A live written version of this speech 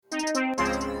This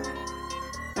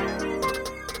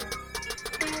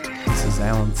is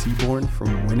Alan Seaborn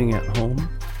from Winning at Home.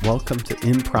 Welcome to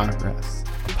In Progress,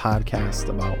 a podcast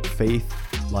about faith,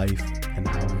 life, and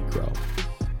how we grow.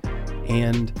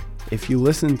 And if you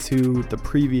listen to the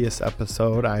previous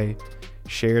episode, I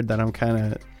shared that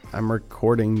I'm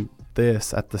recording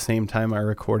this at the same time I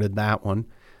recorded that one.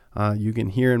 You can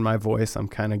hear in my voice I'm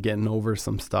kind of getting over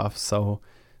some stuff, so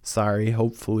sorry.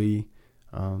 Hopefully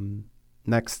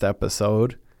next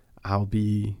episode I'll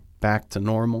be back to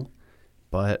normal,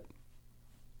 but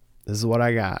this is what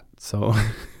I got, so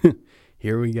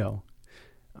here we go.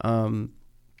 In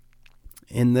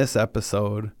this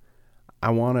episode,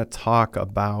 I want to talk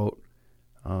about,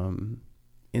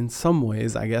 in some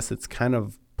ways, I guess it's kind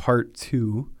of part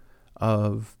 2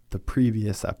 of the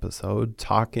previous episode,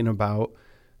 talking about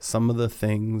some of the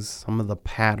things, some of the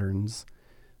patterns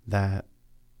that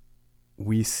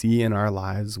we see in our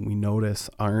lives, we notice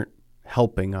aren't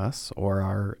helping us or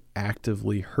are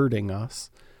actively hurting us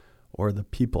or the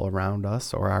people around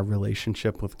us or our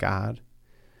relationship with God.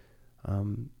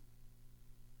 And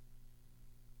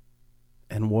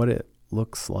what it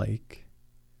looks like,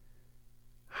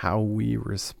 how we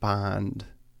respond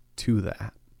to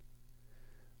that.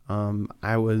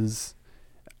 I was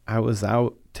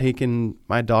out taking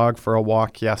my dog for a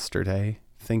walk yesterday,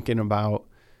 thinking about,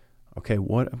 okay,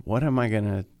 what am I going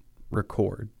to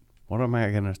record? What am I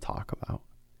going to talk about?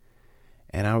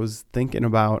 And I was thinking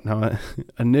about, now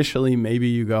initially maybe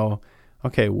you go,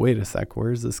 okay, wait a sec,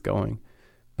 where's this going?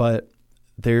 But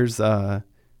there's a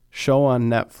show on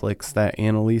Netflix that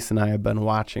Annalise and I have been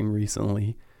watching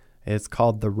recently. It's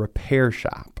called The Repair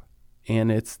Shop.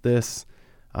 And it's this,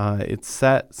 it's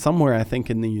set somewhere, I think,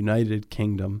 in the United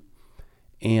Kingdom.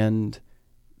 And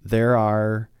there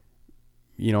are,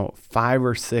 5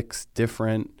 or 6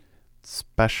 different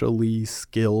specially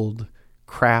skilled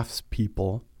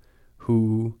craftspeople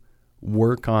who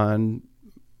work on,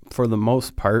 for the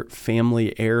most part,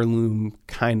 family heirloom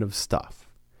kind of stuff.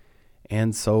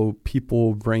 And so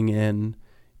people bring in,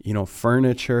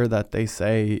 furniture that they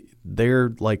say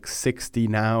they're like 60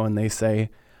 now, and they say,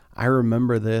 I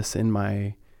remember this in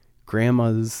my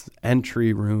grandma's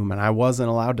entry room, and I wasn't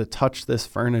allowed to touch this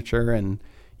furniture, and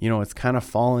it's kind of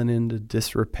fallen into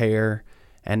disrepair,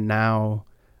 and now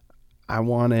I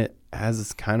want it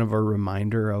as kind of a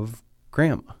reminder of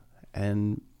grandma.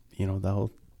 And they'll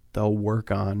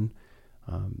work on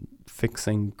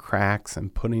fixing cracks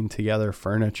and putting together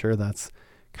furniture that's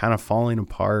kind of falling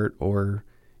apart, or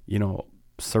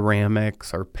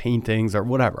ceramics or paintings or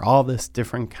whatever, all this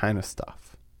different kind of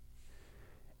stuff.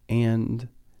 And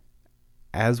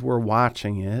as we're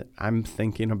watching it, I'm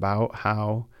thinking about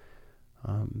how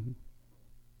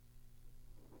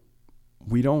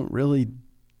we don't really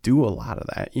do a lot of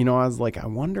that. I was like, I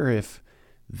wonder if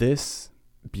this,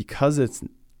 because it's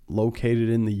located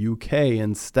in the UK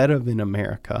instead of in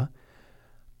America,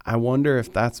 I wonder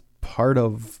if that's part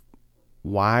of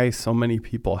why so many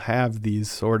people have these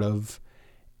sort of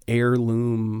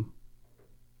heirloom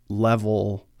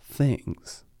level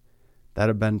things that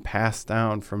have been passed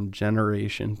down from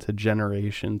generation to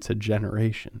generation to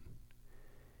generation.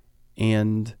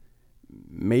 And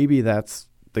maybe that's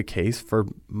the case for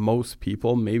most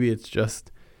people. Maybe it's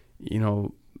just,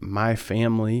 my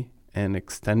family and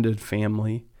extended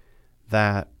family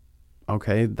that,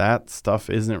 okay, that stuff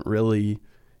isn't really,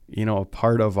 a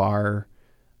part of our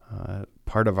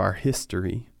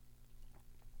history.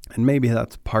 And maybe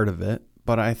that's part of it,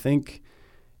 but I think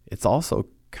it's also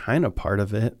kind of part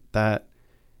of it that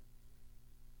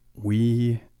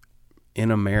we in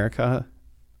America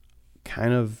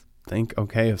kind of think,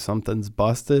 okay, if something's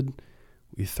busted,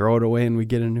 we throw it away and we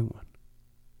get a new one.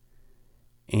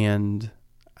 And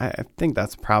I think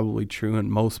that's probably true in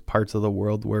most parts of the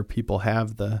world where people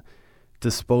have the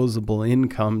disposable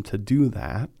income to do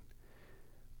that.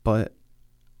 But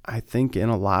I think in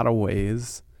a lot of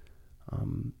ways,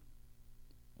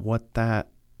 what that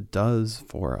does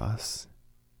for us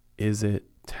is it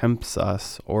tempts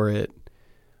us, or it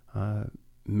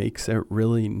makes it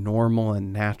really normal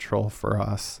and natural for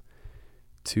us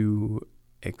to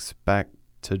expect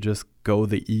to just go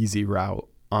the easy route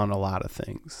on a lot of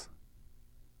things.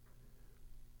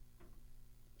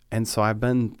 And so I've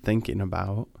been thinking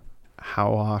about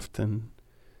how often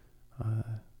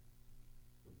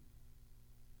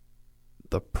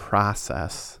the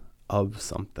process of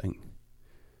something,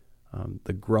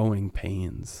 the growing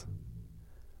pains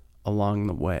along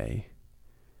the way,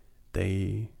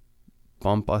 they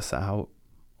bump us out,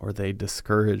 or they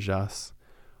discourage us,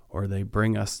 or they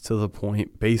bring us to the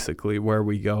point basically where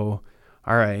we go,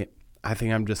 all right, I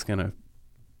think I'm just going to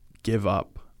give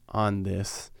up on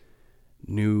this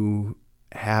new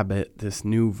habit, this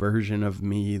new version of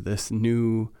me, this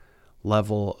new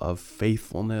level of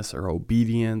faithfulness or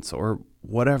obedience or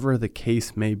whatever the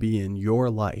case may be in your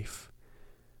life.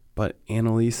 But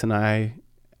Annalise and I,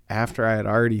 after I had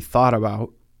already thought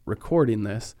about recording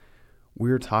this, we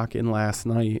were talking last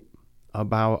night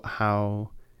about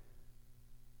how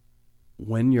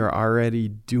when you're already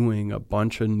doing a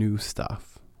bunch of new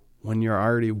stuff, when you're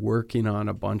already working on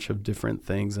a bunch of different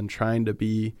things and trying to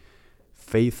be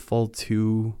faithful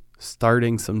to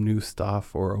starting some new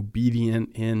stuff or obedient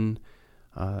in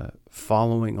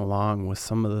following along with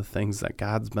some of the things that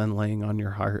God's been laying on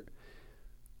your heart,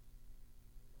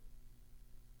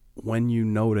 when you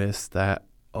notice that,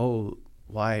 oh,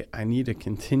 well, I need to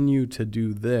continue to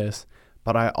do this,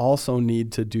 but I also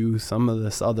need to do some of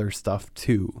this other stuff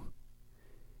too,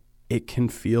 it can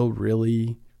feel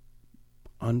really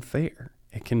unfair.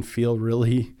 It can feel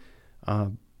really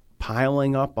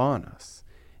piling up on us.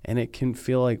 And it can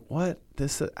feel like,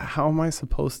 how am I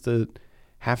supposed to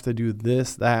have to do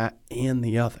this, that, and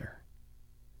the other?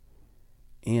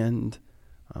 And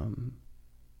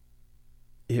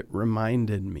it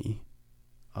reminded me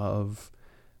of,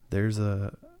 there's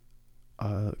a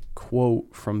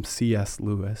quote from C.S.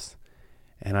 Lewis.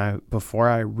 And before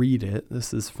I read it,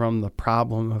 this is from The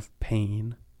Problem of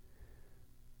Pain,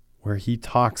 where he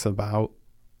talks about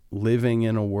living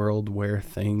in a world where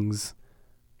things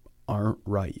aren't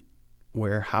right,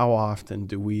 where how often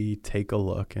do we take a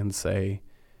look and say,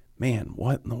 man,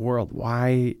 what in the world?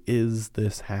 Why is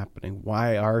this happening?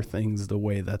 Why are things the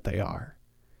way that they are?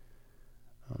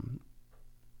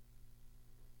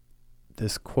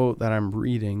 This quote that I'm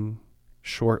reading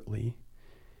shortly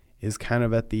is kind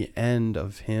of at the end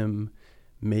of him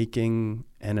making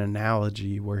an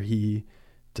analogy where he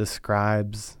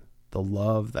describes the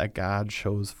love that God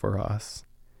shows for us,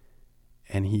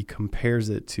 and he compares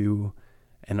it to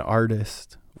an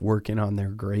artist working on their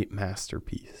great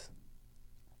masterpiece.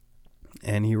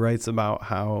 And he writes about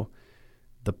how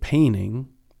the painting,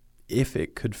 if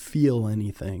it could feel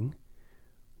anything,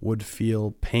 would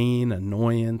feel pain,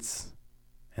 annoyance,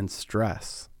 and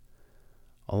stress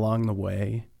along the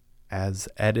way as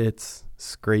edits,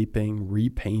 scraping,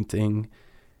 repainting,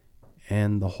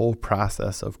 and the whole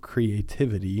process of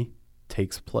creativity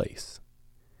takes place.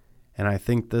 And I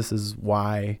think this is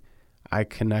why I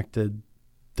connected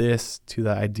this to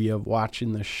the idea of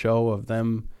watching the show, of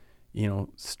them,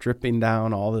 stripping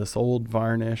down all this old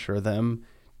varnish, or them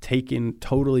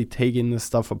totally taking this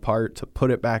stuff apart to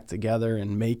put it back together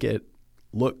and make it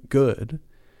look good.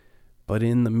 But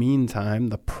in the meantime,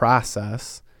 the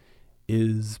process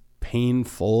is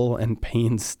painful and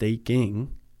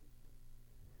painstaking.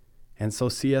 And so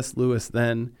C.S. Lewis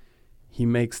then, he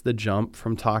makes the jump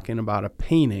from talking about a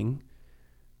painting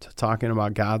to talking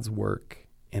about God's work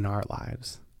in our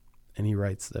lives. And he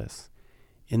writes this: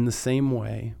 in the same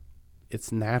way,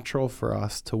 it's natural for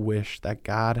us to wish that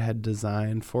God had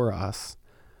designed for us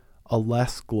a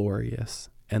less glorious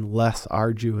and less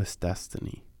arduous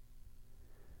destiny.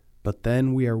 But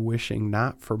then we are wishing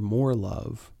not for more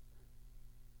love,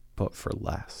 but for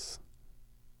less.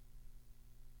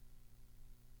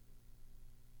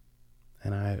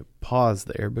 And I pause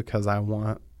there because I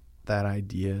want that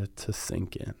idea to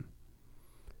sink in.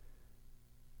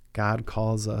 God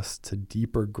calls us to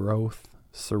deeper growth,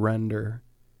 surrender,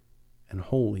 and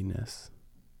holiness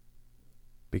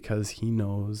because he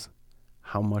knows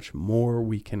how much more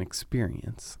we can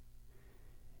experience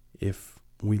if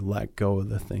we let go of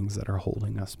the things that are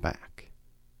holding us back.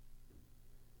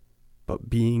 But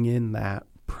being in that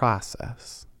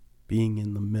process, being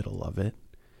in the middle of it,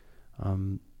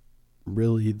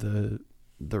 really the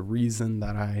reason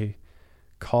that I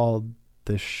called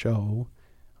this show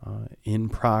In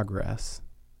Progress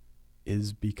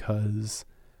is because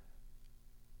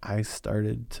I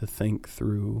started to think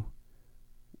through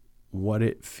what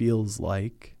it feels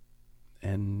like.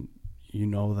 And you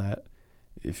know that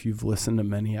if you've listened to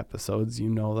many episodes, you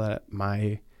know that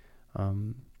my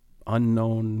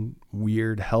unknown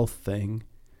weird health thing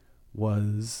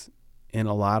was in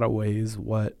a lot of ways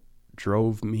what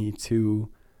drove me to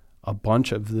a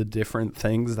bunch of the different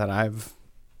things that I've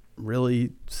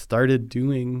really started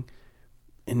doing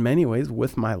in many ways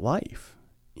with my life.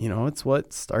 It's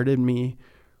what started me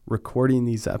recording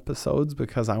these episodes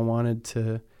because I wanted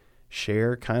to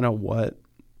share kind of what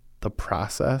the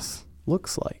process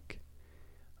looks like.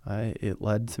 It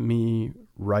led to me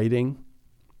writing,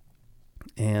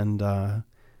 and I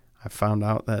found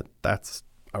out that that's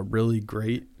a really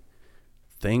great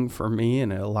thing for me,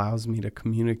 and it allows me to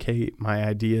communicate my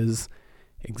ideas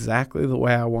exactly the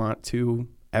way I want to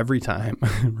every time,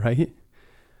 right?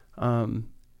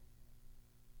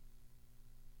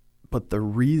 But the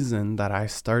reason that I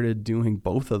started doing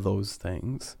both of those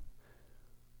things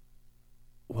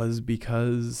was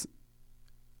because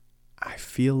I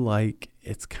feel like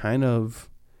it's kind of,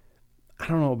 I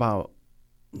don't know about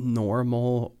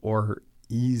normal or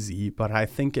easy, but I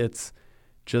think it's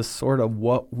just sort of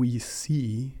what we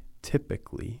see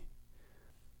typically.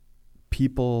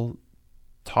 People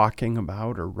talking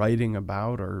about or writing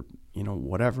about or,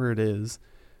 whatever it is,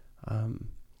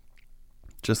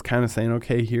 just kind of saying,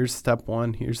 okay, here's step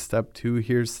 1, here's step 2,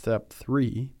 here's step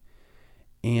 3.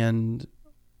 And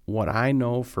what I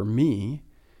know for me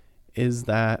is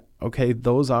that, okay,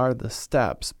 those are the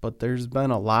steps, but there's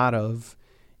been a lot of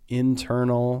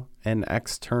internal and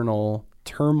external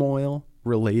turmoil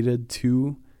related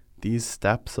to these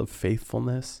steps of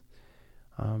faithfulness,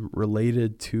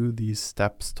 related to these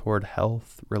steps toward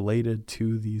health, related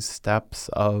to these steps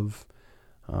of,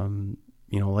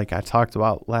 like I talked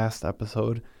about last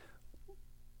episode,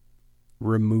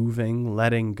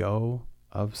 letting go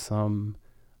of some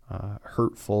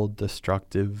hurtful,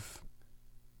 destructive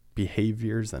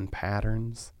behaviors and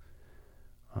patterns,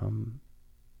 and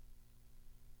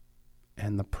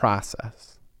the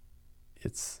process.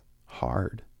 It's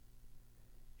hard,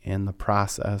 and the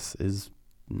process is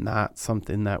not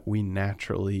something that we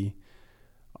naturally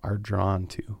are drawn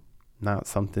to, not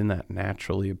something that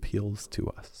naturally appeals to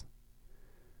us.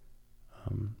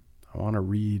 I want to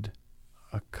read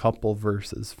a couple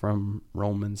verses from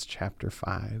Romans chapter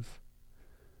 5.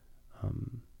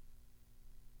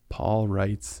 Paul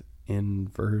writes in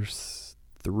verse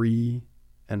 3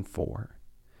 and 4.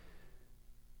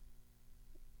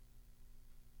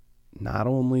 Not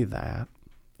only that,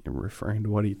 referring to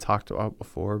what he talked about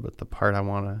before, but the part I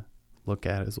want to look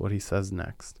at is what he says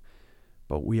next.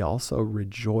 But we also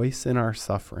rejoice in our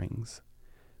sufferings,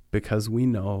 because we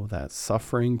know that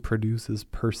suffering produces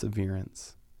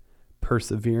perseverance,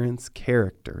 perseverance,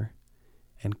 character,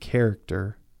 and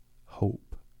character,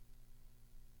 hope.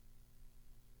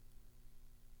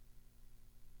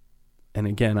 And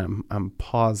again, I'm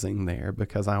pausing there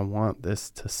because I want this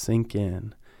to sink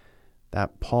in,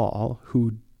 that Paul,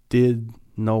 who did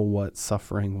know what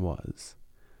suffering was,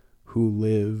 who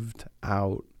lived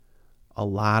out a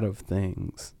lot of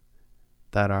things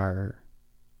that are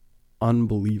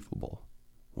unbelievable.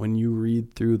 When you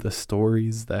read through the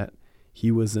stories that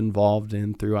he was involved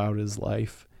in throughout his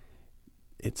life,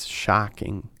 it's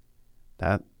shocking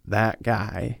that that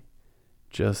guy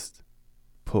just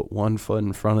put one foot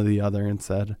in front of the other and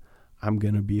said, I'm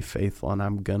going to be faithful and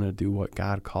I'm going to do what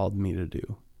God called me to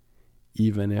do.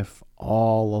 Even if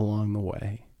all along the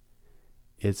way,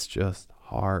 it's just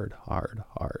hard.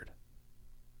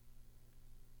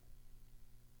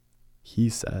 He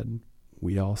said,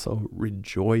 we also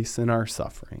rejoice in our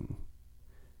suffering,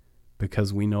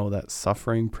 because we know that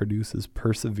suffering produces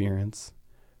perseverance,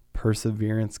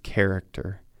 perseverance,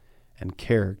 character, and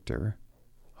character,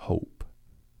 hope.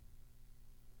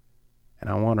 And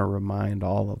I want to remind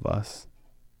all of us,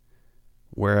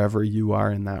 wherever you are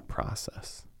in that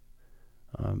process,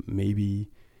 maybe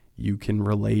you can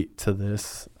relate to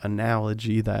this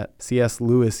analogy that C.S.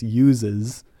 Lewis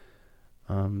uses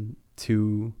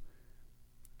to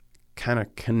kind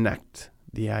of connect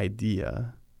the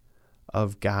idea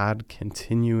of God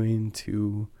continuing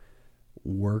to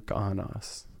work on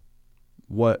us.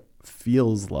 What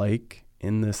feels like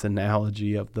in this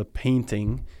analogy of the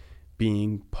painting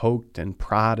being poked and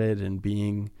prodded and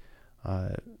being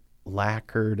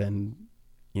lacquered and,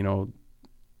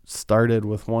 started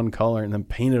with one color and then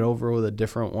painted over with a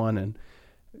different one and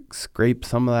scrape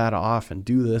some of that off and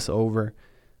do this over.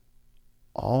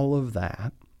 All of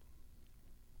that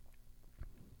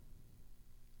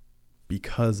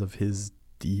because of his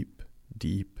deep,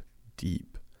 deep,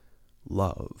 deep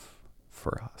love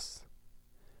for us.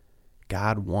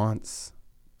 God wants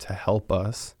to help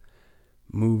us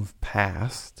move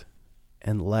past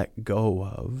and let go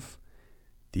of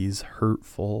these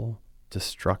hurtful,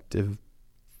 destructive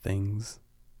things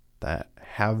that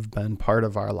have been part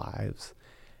of our lives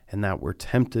and that we're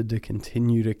tempted to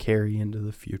continue to carry into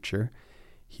the future.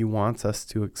 He wants us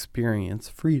to experience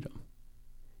freedom.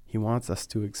 He wants us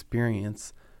to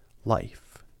experience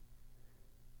life.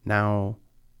 Now,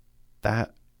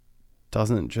 that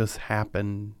doesn't just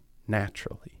happen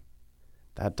naturally.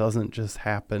 That doesn't just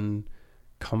happen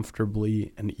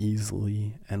comfortably and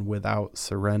easily and without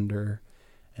surrender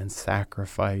and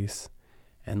sacrifice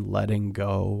and letting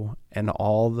go and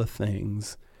all the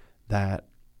things that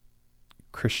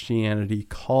Christianity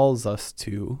calls us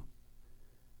to,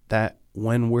 that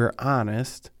when we're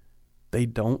honest, they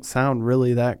don't sound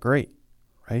really that great,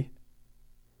 right?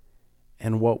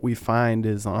 And what we find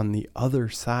is on the other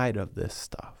side of this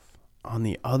stuff, on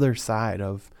the other side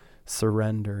of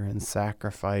surrender and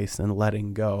sacrifice and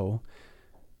letting go,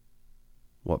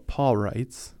 what Paul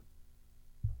writes,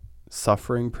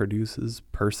 suffering produces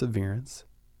perseverance,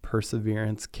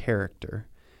 perseverance, character,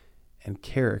 and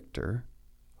character,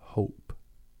 hope.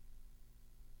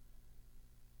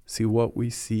 See, what we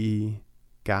see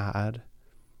God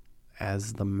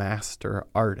as the master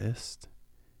artist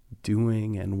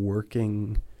doing and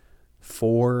working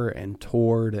for and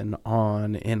toward and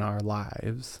on in our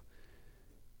lives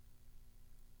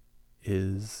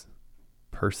is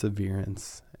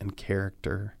perseverance and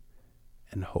character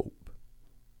and hope.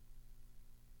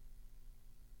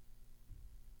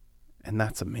 And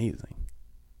that's amazing.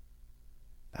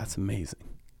 That's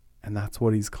amazing. And that's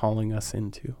what he's calling us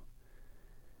into.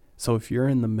 So if you're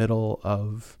in the middle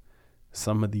of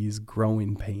some of these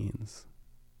growing pains,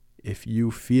 if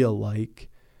you feel like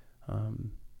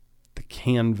the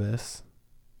canvas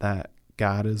that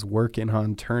God is working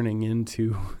on turning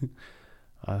into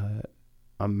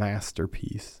a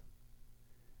masterpiece,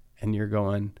 and you're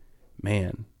going,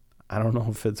 man, I don't know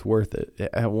if it's worth it.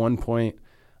 At one point,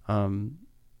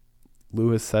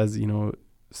 Lewis says,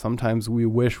 sometimes we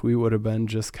wish we would have been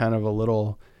just kind of a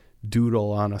little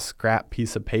doodle on a scrap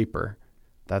piece of paper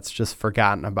that's just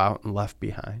forgotten about and left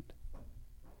behind.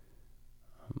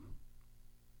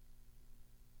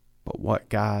 But what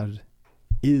God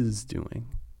is doing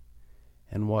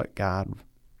and what God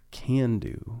can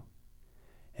do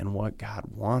and what God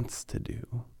wants to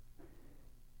do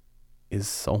is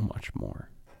so much more.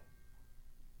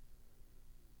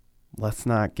 Let's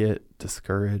not get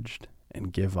discouraged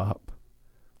and give up.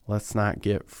 Let's not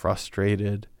get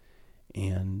frustrated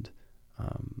and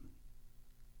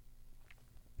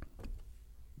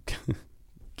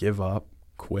give up,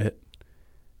 quit,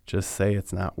 just say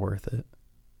it's not worth it.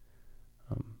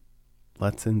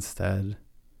 Let's instead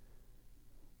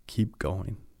keep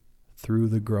going through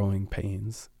the growing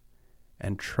pains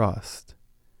and trust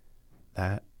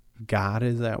that God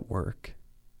is at work.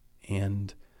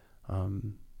 And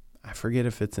I forget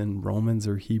if it's in Romans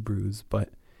or Hebrews, but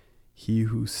he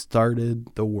who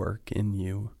started the work in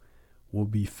you will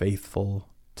be faithful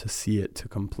to see it to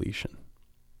completion.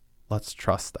 Let's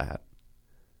trust that.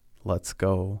 Let's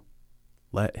go.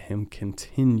 Let him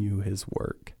continue his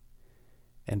work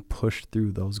and push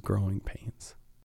through those growing pains.